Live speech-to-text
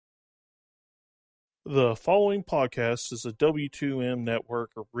The following podcast is a W2M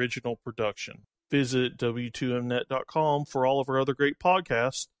Network original production. Visit W2Mnet.com for all of our other great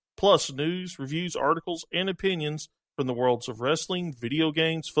podcasts, plus news, reviews, articles, and opinions from the worlds of wrestling, video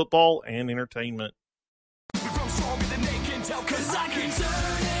games, football, and entertainment.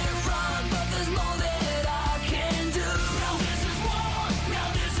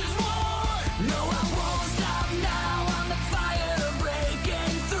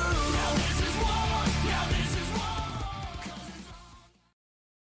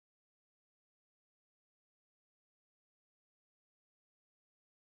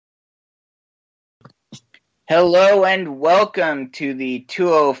 Hello and welcome to the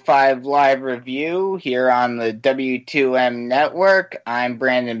 205 Live Review here on the W2M Network. I'm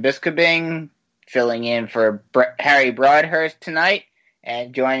Brandon Biscobing, filling in for Harry Broadhurst tonight,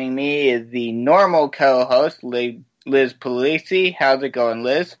 and joining me is the normal co-host, Liz Polisi. How's it going,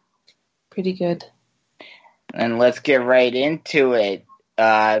 Liz? Pretty good. And let's get right into it.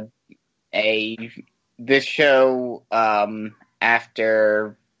 This show,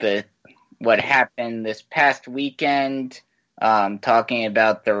 after what happened this past weekend, talking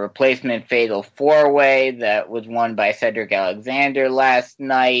about the replacement Fatal 4-Way that was won by Cedric Alexander last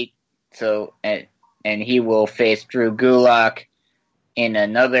night. So, and he will face Drew Gulak in a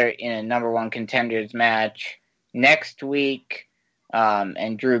number one contenders match next week.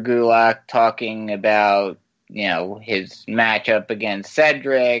 And Drew Gulak talking about, his matchup against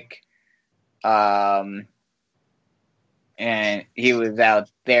Cedric. And he was out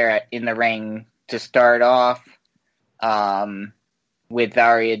there in the ring to start off with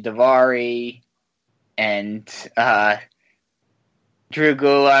Ariya Davari, and Drew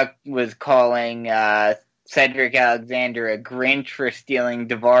Gulak was calling Cedric Alexander a Grinch for stealing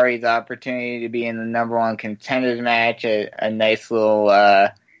Davari's opportunity to be in the number one contenders match. A nice little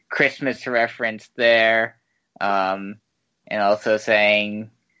Christmas reference there, and also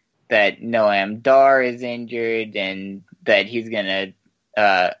saying that Noam Dar is injured and that he's going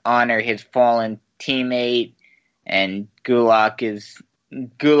to honor his fallen teammate. And Gulak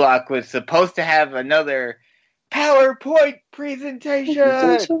was supposed to have another PowerPoint presentation.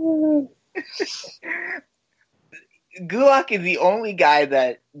 Gulak is the only guy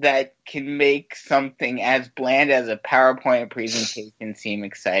that can make something as bland as a PowerPoint presentation seem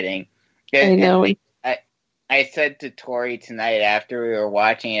exciting. I know. I said to Tori tonight after we were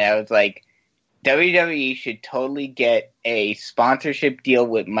watching it, I was like, WWE should totally get a sponsorship deal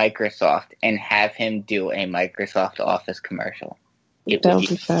with Microsoft and have him do a Microsoft Office commercial. That would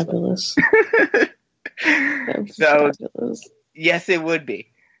be fabulous. Fabulous. Yes, it would be.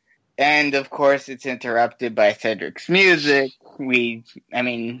 And of course, it's interrupted by Cedric's music. Since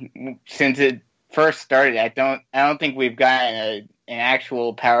it first started, I don't think we've gotten an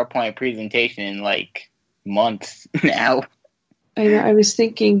actual PowerPoint presentation in like months now. I know. I was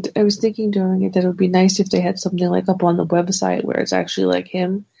thinking during it that it would be nice if they had something like up on the website where it's actually like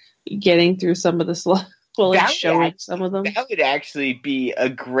him getting through some of the slides, showing some of them. That would actually be a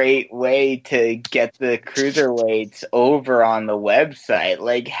great way to get the cruiserweights over on the website.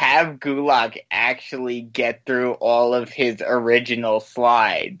 Like, have Gulak actually get through all of his original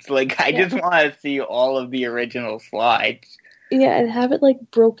slides. Like, I just want to see all of the original slides. Yeah, and have it like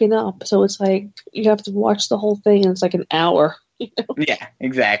broken up, so it's like you have to watch the whole thing, and it's like an hour. Yeah,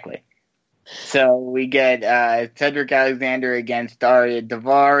 exactly. So we get Cedric Alexander against Ariya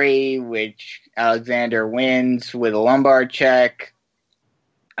Davari, which Alexander wins with a lumbar check.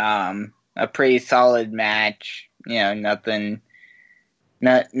 A pretty solid match. Nothing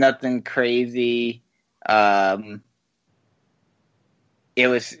crazy. It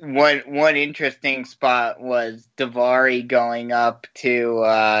was one interesting spot was Davari going up to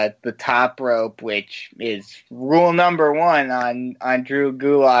the top rope, which is rule number one on Drew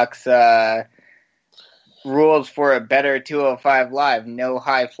Gulak's rules for a better 205 Live, no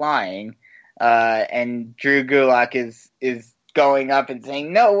high flying. And Drew Gulak is going up and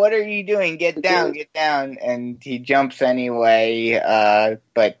saying, "No, what are you doing? Get down, get down!" And he jumps anyway,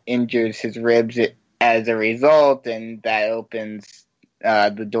 but injures his ribs as a result, and that opens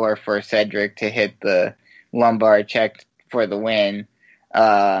the door for Cedric to hit the lumbar check for the win.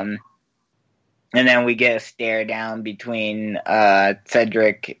 And then we get a stare down between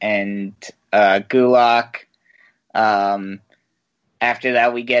Cedric and Gulak. After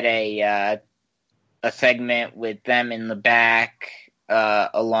that, we get a segment with them in the back,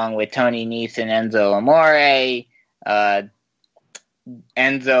 along with Tony Nese and Enzo Amore.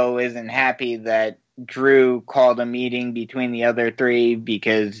 Enzo isn't happy that Drew called a meeting between the other three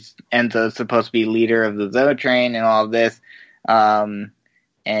because Enzo's supposed to be leader of the Zo Train and all of this. And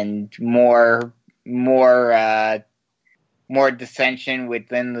more more dissension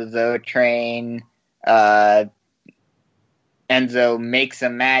within the Zo train. Enzo makes a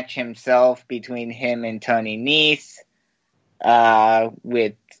match himself between him and Tony Nese,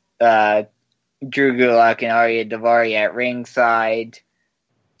 with Drew Gulak and Ariya Davari at ringside.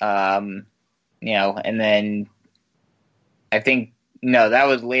 And then I think that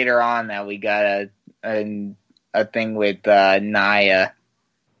was later on that we got a thing with Nia.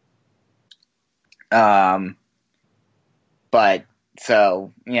 But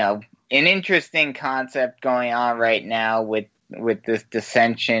so an interesting concept going on right now with this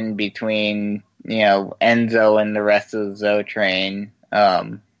dissension between Enzo and the rest of the Zo train.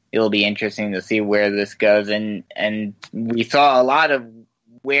 It'll be interesting to see where this goes, and we saw a lot of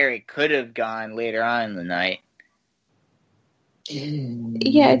where it could have gone later on in the night.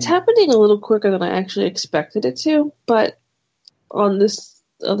 Yeah, it's happening a little quicker than I actually expected it to, but on this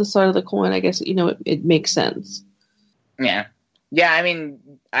other side of the coin, I guess it makes sense. Yeah. I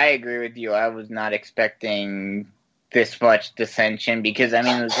mean, I agree with you. I was not expecting this much dissension because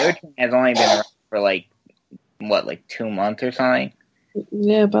the Zo train has only been around for like 2 months or something.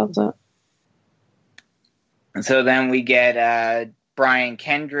 Yeah, about that. So then we get Brian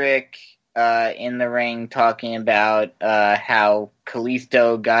Kendrick in the ring talking about how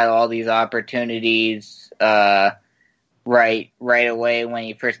Kalisto got all these opportunities right away when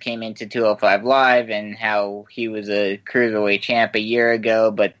he first came into 205 Live, and how he was a cruiserweight champ a year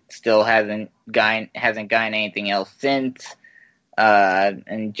ago, but still hasn't gotten anything else since.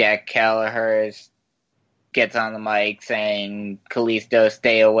 And Jack Gallagher gets on the mic saying, "Kalisto,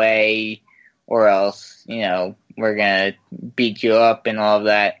 stay away, or else we're gonna beat you up," and all of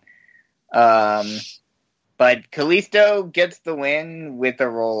that. But Kalisto gets the win with a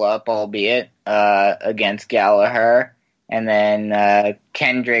roll up, albeit against Gallagher. And then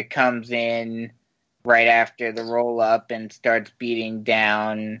Kendrick comes in right after the roll up and starts beating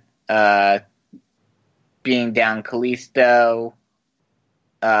down Kalisto.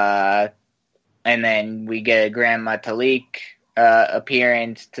 And then we get a Grand Metalik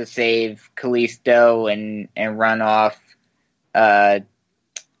appearance to save Kalisto and run off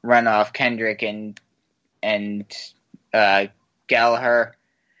Kendrick and Gallagher.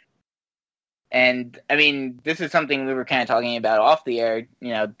 And this is something we were kind of talking about off the air.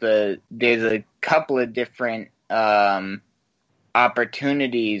 There's a couple of different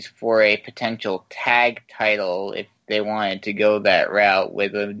opportunities for a potential tag title if they wanted to go that route,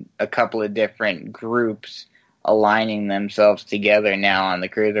 with a couple of different groups aligning themselves together now on the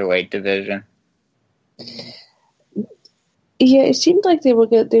cruiserweight division. Yeah, it seemed like they were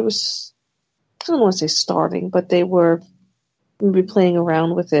good. I don't want to say starting, but they were maybe playing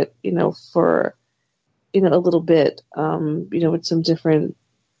around with it, for, a little bit, with some different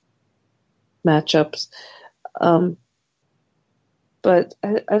matchups. But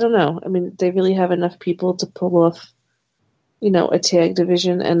I don't know. They really have enough people to pull off, a tag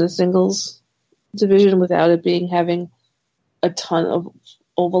division and a singles division without it having a ton of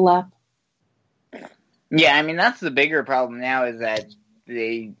overlap. Yeah, that's the bigger problem now, is that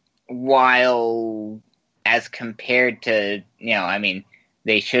while as compared to,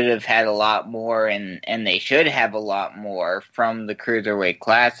 they should have had a lot more, and they should have a lot more from the Cruiserweight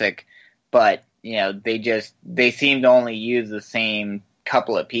Classic, but, they seem to only use the same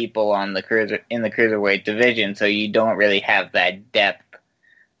couple of people in the Cruiserweight division, so you don't really have that depth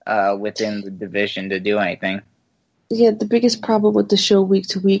within the division to do anything. Yeah, the biggest problem with the show week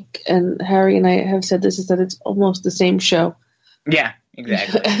to week, and Harry and I have said this, is that it's almost the same show. Yeah,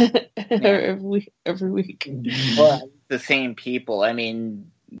 exactly. Every week. Well, the same people.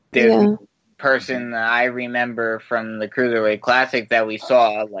 There's a person that I remember from the Cruiserweight Classic that we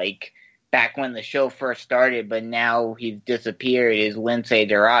saw, back when the show first started, but now he's disappeared, is Lince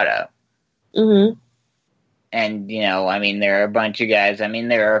Dorado. Mm-hmm. And, there are a bunch of guys.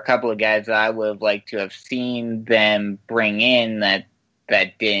 There are a couple of guys that I would have liked to have seen them bring in that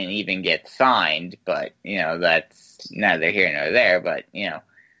didn't even get signed, but, that's neither here nor there, but, and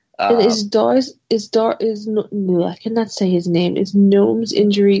I cannot say his name. Is Gnome's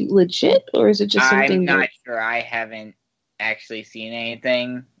injury legit, or is it just something? I'm not sure. I haven't actually seen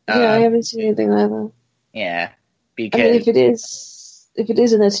anything. Yeah, I haven't seen anything either. Yeah, because if it is,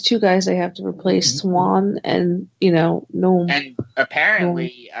 and that's two guys they have to replace, Swan and Gnome. And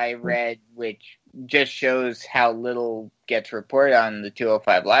apparently, I read, which just shows how little gets reported on the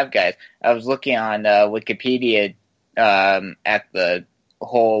 205 Live guys. I was looking on Wikipedia at the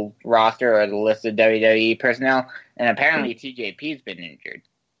whole roster or the list of WWE personnel, and apparently TJP's been injured.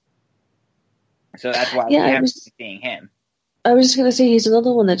 So that's why we haven't been seeing him. I was just going to say he's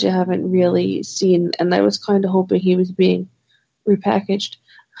another one that you haven't really seen, and I was kind of hoping he was being repackaged.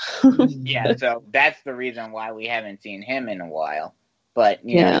 Yeah, so that's the reason why we haven't seen him in a while. But,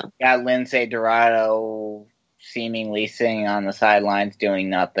 you know, you got Lince Dorado seemingly sitting on the sidelines doing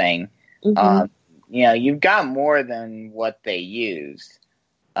nothing. Mm-hmm. You know, you've got more than what they used.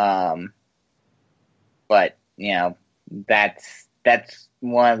 But, you know, that's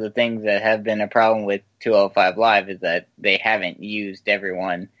one of the things that have been a problem with 205 Live is that they haven't used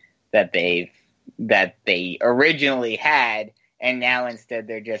everyone that they originally had, and now instead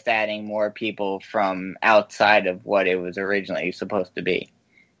they're just adding more people from outside of what it was originally supposed to be.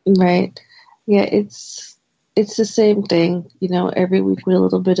 Right. Yeah, it's the same thing, you know, every week with a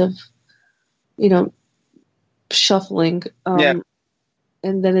little bit of, you know, shuffling. And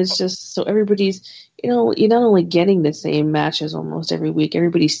then it's just so everybody's, you know, you're not only getting the same matches almost every week,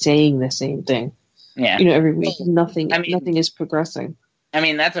 everybody's saying the same thing. Yeah. You know, every week nothing is progressing. I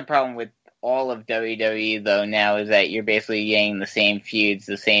mean, that's a problem with all of WWE though now, is that you're basically getting the same feuds,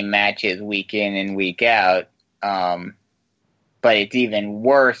 the same matches week in and week out. But it's even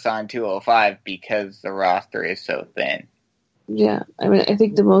worse on 205 because the roster is so thin. Yeah, I mean, I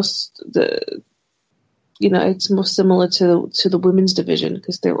think it's most similar to the women's division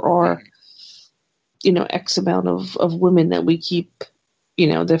because there are, you know, X amount of women that we keep, you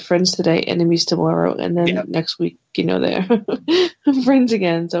know, they're friends today, enemies tomorrow, and then next week, you know, they're friends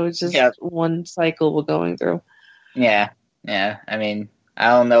again. So it's just one cycle we're going through. Yeah. I mean, I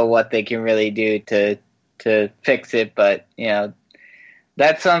don't know what they can really do to fix it, but, you know,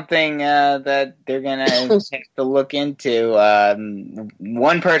 that's something that they're going to have to look into.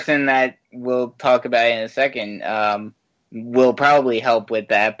 One person that we'll talk about in a second will probably help with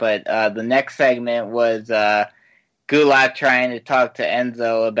that, but the next segment was Gulak trying to talk to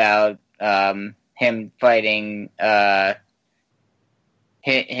Enzo about him fighting Tony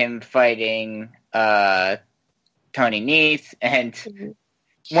Nese, and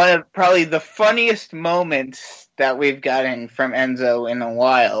one of probably the funniest moments that we've gotten from Enzo in a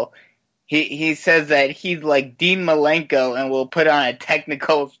while. He says that he's like Dean Malenko and will put on a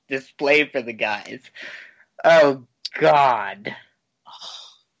technical display for the guys. Oh, God.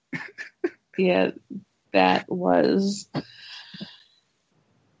 Yeah, that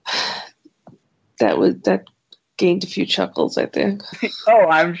gained a few chuckles, I think. Oh,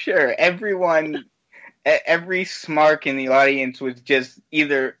 I'm sure. Every smark in the audience was just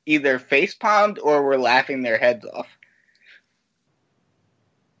either facepalmed or were laughing their heads off.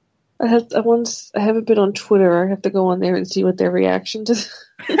 I haven't been on Twitter. I have to go on there and see what their reaction to.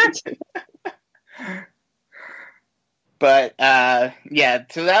 But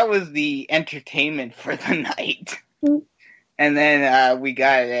so that was the entertainment for the night. And then we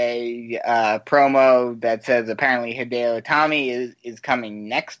got a promo that says apparently Hideo Itami is coming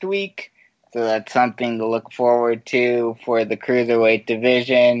next week. So that's something to look forward to for the Cruiserweight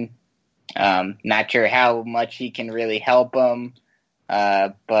division. Not sure how much he can really help them.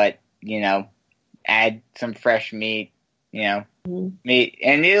 But, you know, add some fresh meat, you know. Meat.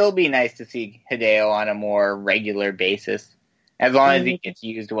 And it'll be nice to see Hideo on a more regular basis, as long as he gets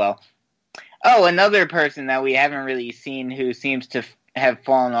used well. Oh, another person that we haven't really seen who seems to have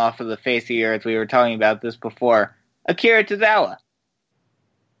fallen off of the face of the earth, we were talking about this before, Akira Tozawa.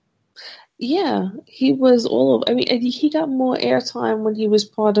 Yeah, he was he got more airtime when he was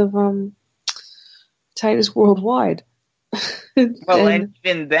part of Titus Worldwide. Well, and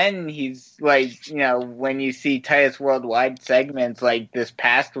even then, he's like, you know, when you see Titus Worldwide segments like this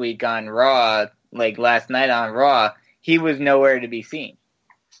past week on Raw, like last night on Raw, he was nowhere to be seen.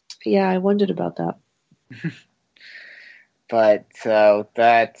 Yeah, I wondered about that. But so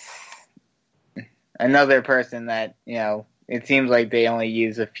that's another person that, you know, it seems like they only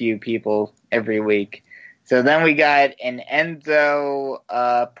use a few people every week. So then we got an Enzo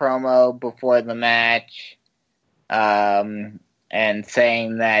promo before the match, and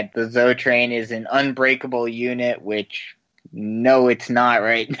saying that the Zotrain is an unbreakable unit, which no, it's not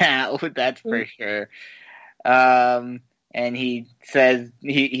right now. That's for sure. And he says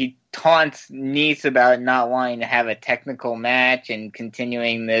he taunts Nese about not wanting to have a technical match and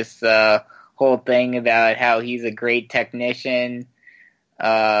continuing this whole thing about how he's a great technician.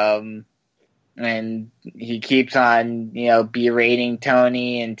 And he keeps on, you know, berating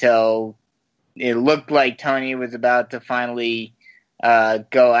Tony until it looked like Tony was about to finally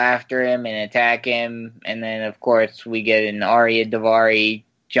go after him and attack him. And then, of course, we get an Ariya Davari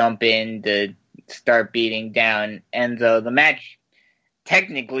jump in to start beating down Enzo. The match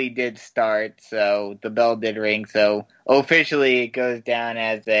technically did start, so the bell did ring. So officially it goes down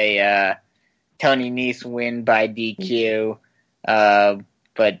as a Tony Nese win by DQ.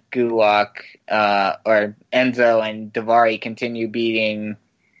 But Gulak, or Enzo and Davari continue beating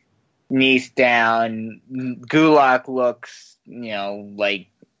Nese down. Gulak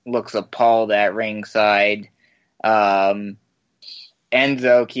looks appalled at ringside.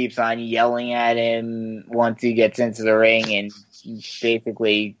 Enzo keeps on yelling at him once he gets into the ring and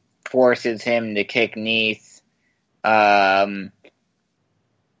basically forces him to kick Nese.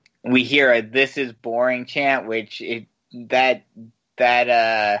 We hear a "This is boring" chant, which that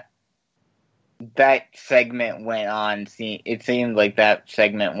segment went on. It seemed like that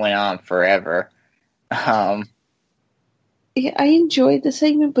segment went on forever. Yeah, I enjoyed the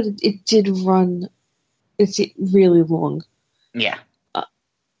segment, but it did run. It's really long. Yeah.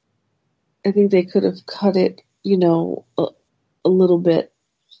 I think they could have cut it, a little bit.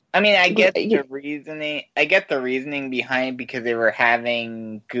 I mean, I get the reasoning. I get the reasoning behind it because they were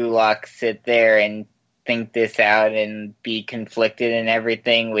having Gulak sit there and think this out and be conflicted and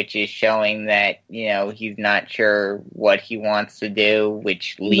everything, which is showing that, he's not sure what he wants to do,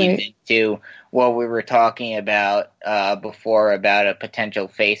 which leads into what we were talking about before about a potential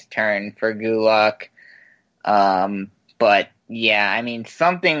face turn for Gulak. But yeah, I mean,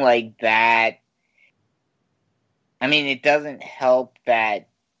 something like that. I mean, it doesn't help that,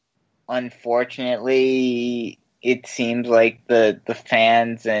 unfortunately, it seems like the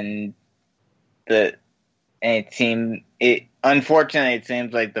fans unfortunately, it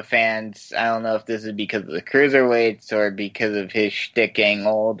seems like the fans, I don't know if this is because of the cruiserweights or because of his shtick getting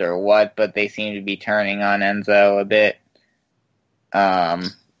old or what, but they seem to be turning on Enzo a bit.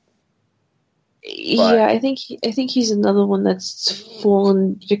 Yeah, I think he's another one that's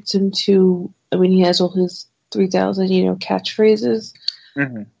fallen victim to. I mean, he has all his 3,000, catchphrases.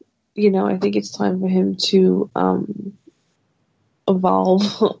 Mm-hmm. I think it's time for him to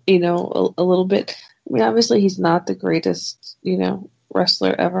evolve. A little bit. I mean, obviously, he's not the greatest,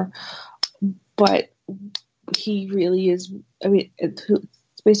 wrestler ever, but he really is. I mean, it's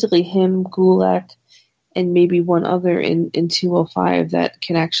basically him, Gulak, and maybe one other in 205 that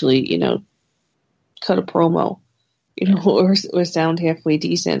can actually, cut a promo, or sound halfway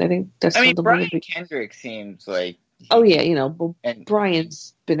decent. I think that's. I mean, Brian Kendrick seems like. Oh yeah,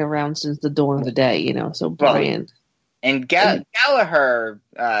 Brian's been around since the dawn of the day, So Brian and Gallagher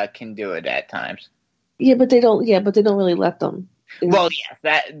can do it at times. Yeah, but they don't. Yeah, but they don't really let them. Well,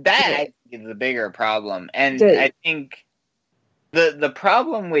 yeah, that is the bigger problem, and I think the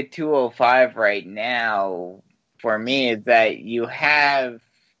problem with 205 right now for me is that you have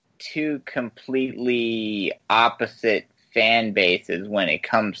two completely opposite fan bases when it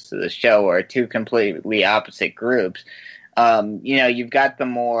comes to the show, or two completely opposite groups. You've got the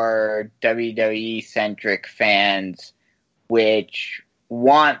more WWE centric fans, which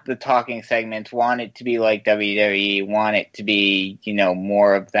want the talking segments, want it to be like WWE, want it to be,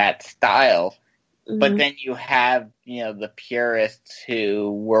 more of that style. Mm-hmm. But then you have, the purists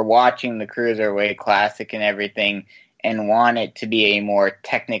who were watching the Cruiserweight Classic and everything and want it to be a more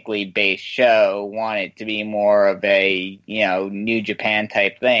technically based show, want it to be more of a, New Japan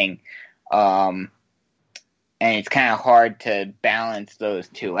type thing. And it's kind of hard to balance those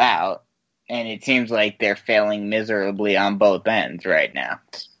two out. And it seems like they're failing miserably on both ends right now.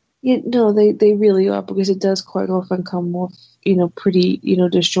 Yeah, no, they really are, because it does quite often come off, pretty,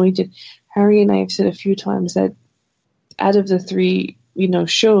 disjointed. Harry and I have said a few times that out of the three,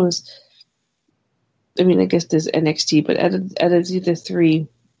 shows, I mean, I guess there's NXT, but out of the three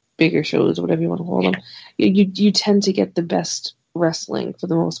bigger shows, whatever you want to call them, you tend to get the best wrestling for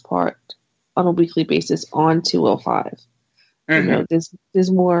the most part on a weekly basis on 205. Mm-hmm.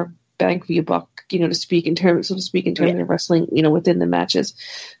 There's more bang for your buck, to speak in terms of wrestling, within the matches,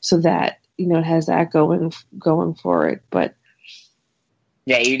 so that it has that going for it. But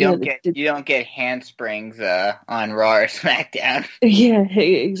yeah, you don't get handsprings on Raw or SmackDown. Yeah,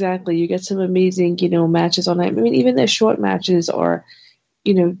 exactly. You get some amazing, matches on that. I mean, even their short matches are,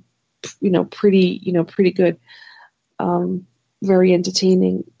 pretty good, very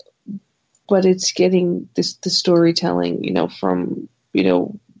entertaining. But it's getting the storytelling, from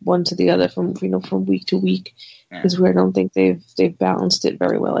one to the other, from week to week, is where I don't think they've balanced it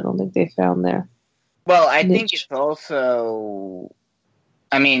very well. I don't think they found their. Well, I think it's also.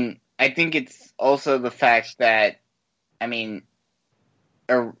 I mean, I think it's also the fact that, I mean,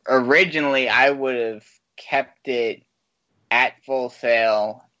 originally I would have kept it at Full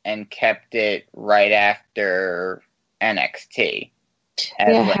Sail and kept it right after NXT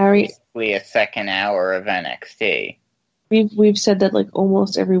as basically a second hour of NXT. We've said that like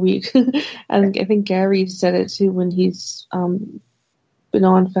almost every week. I think Gary said it too when he's been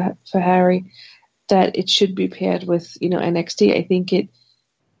on for Harry, that it should be paired with, NXT. I think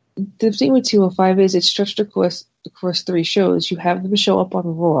the thing with 205 is it's stretched across 3 shows. You have them show up on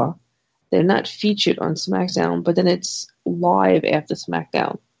Raw. They're not featured on SmackDown, but then it's live after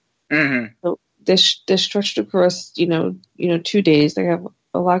SmackDown. Mm-hmm. So they're stretched across, 2 days. They have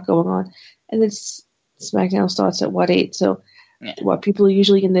a lot going on. And it's SmackDown starts at 8? So people are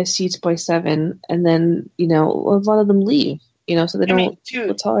usually in their seats by 7, and then, a lot of them leave. So they don't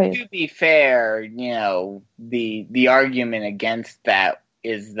retire. To be fair, the argument against that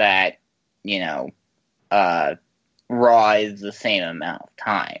is that, Raw is the same amount of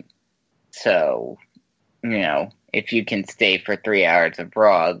time. So, if you can stay for 3 hours of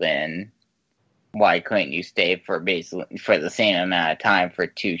Raw, then why couldn't you stay for the same amount of time for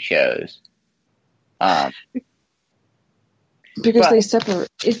 2 shows? Because they separate.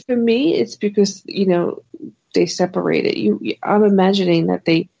 For me, it's because, they separate it. I'm imagining that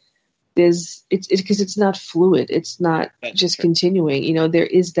it's because it's not fluid. It's not just continuing.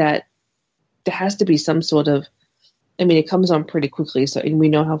 There has to be some sort of, it comes on pretty quickly. So, and we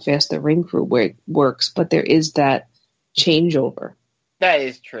know how fast the ring crew works, but there is that changeover. That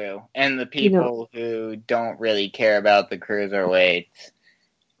is true. And the people who don't really care about the cruiserweights.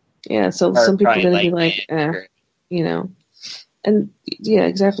 Yeah. So some people are going to be like, and yeah,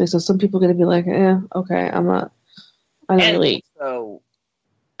 exactly. So some people are going to be like, okay, I don't really. So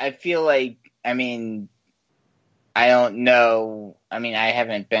I feel like, I don't know. I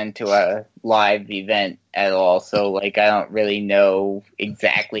haven't been to a live event at all, so I don't really know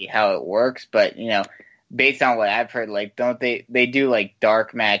exactly how it works. But based on what I've heard, don't they do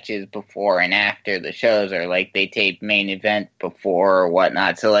dark matches before and after the shows, or they tape main event before or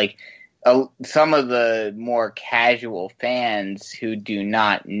whatnot. So some of the more casual fans who do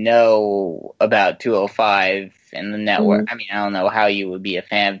not know about 205 and the network. Mm-hmm. I don't know how you would be a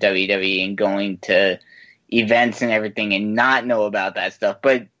fan of WWE and going to events and everything and not know about that stuff,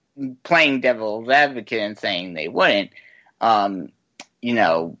 but playing devil's advocate and saying they wouldn't,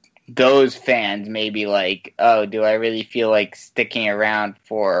 those fans may be like, oh, do I really feel like sticking around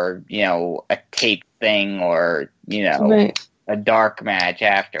for, a tape thing or, right. a dark match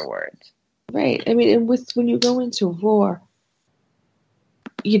afterwards? Right. And when you go into Raw,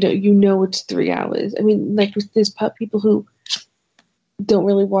 it's 3 hours. There's people who don't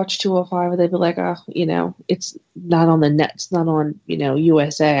really watch 205, they'd be like, it's not on the net, it's not on,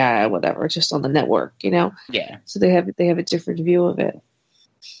 USA or whatever, it's just on the network, Yeah. So they have a different view of it.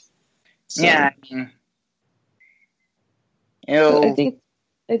 So, yeah. I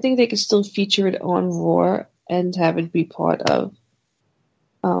think they could still feature it on Raw and have it be part of,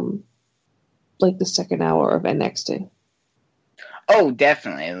 the second hour of NXT. Oh,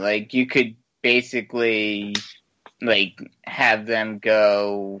 definitely. You could basically have them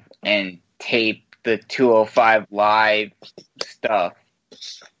go and tape the 205 live stuff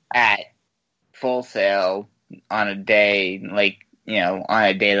at Full Sail on a day, on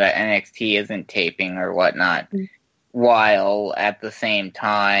a day that NXT isn't taping or whatnot, while at the same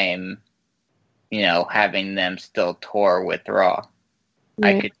time, having them still tour with Raw.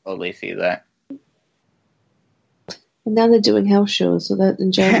 Right. I could totally see that. And now they're doing house shows, so that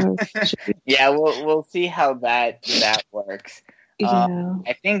in general. Yeah, we'll see how that works. Yeah.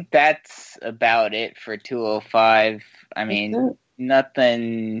 I think that's about it for 205.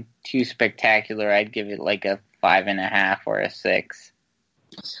 Nothing too spectacular. I'd give it a 5.5 or a 6.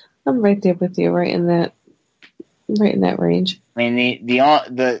 I'm right there with you, right in that range.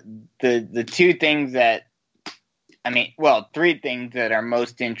 The 2 things that, 3 things that are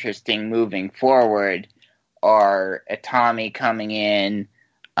most interesting moving forward are Itami coming in,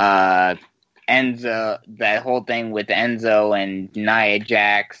 Enzo, that whole thing with Enzo and Nia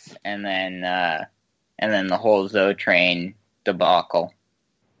Jax, and then the whole Zo Train debacle.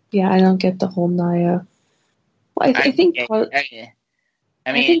 Yeah, I don't get the whole Nia. Well, I think part. I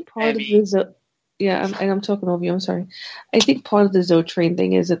think part of the Zo. Yeah, I'm talking over you. I'm sorry. I think part of the Zo Train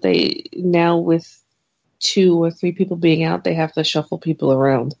thing is that they now, with 2 or 3 people being out, they have to shuffle people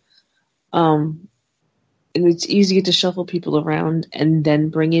around. And it's easier to shuffle people around and then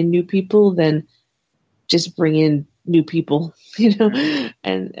bring in new people than just bring in new people,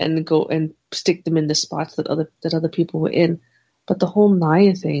 and go and stick them in the spots that other people were in. But the whole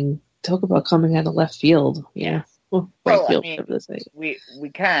Nia thing, talk about coming out of left field. Yeah. We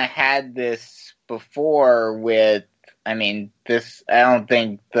kind of had this before with, this, I don't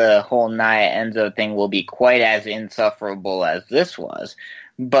think the whole Nia Enzo thing will be quite as insufferable as this was.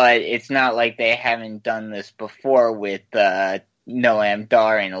 But it's not like they haven't done this before with Noam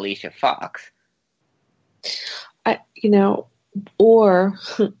Dar and Alicia Fox. Or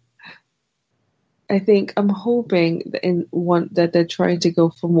I think I'm hoping that they're trying to go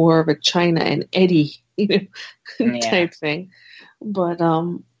for more of a China and Eddie, type thing. But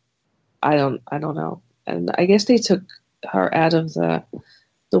I don't know. And I guess they took her out of the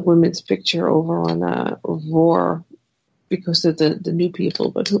women's picture over on Raw because of the new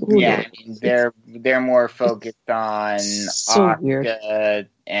people. But who knows? I mean, they're more focused on so Asuka weird.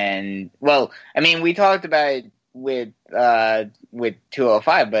 and we talked about it with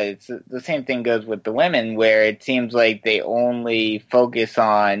 205, but it's the same thing goes with the women, where it seems like they only focus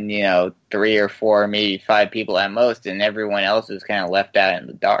on 3 or 4, maybe 5 people at most, and everyone else is kind of left out in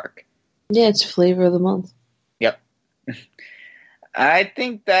the dark. Yeah, it's flavor of the month. Yep. I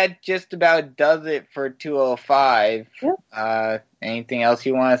think that just about does it for 205. Yep. Anything else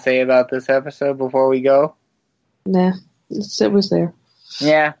you want to say about this episode before we go? Nah, it was there.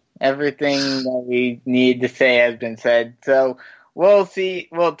 Yeah, everything that we need to say has been said. So we'll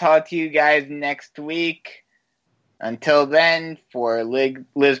talk to you guys next week. Until then, for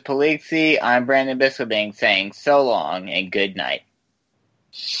Liz Polizzi, I'm Brandon Biskobing saying so long and good night.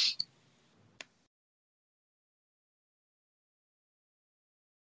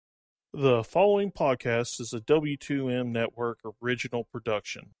 The following podcast is a W2M Network original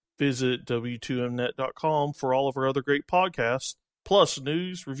production. Visit W2Mnet.com for all of our other great podcasts, plus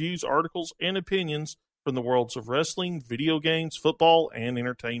news, reviews, articles, and opinions from the worlds of wrestling, video games, football, and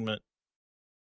entertainment.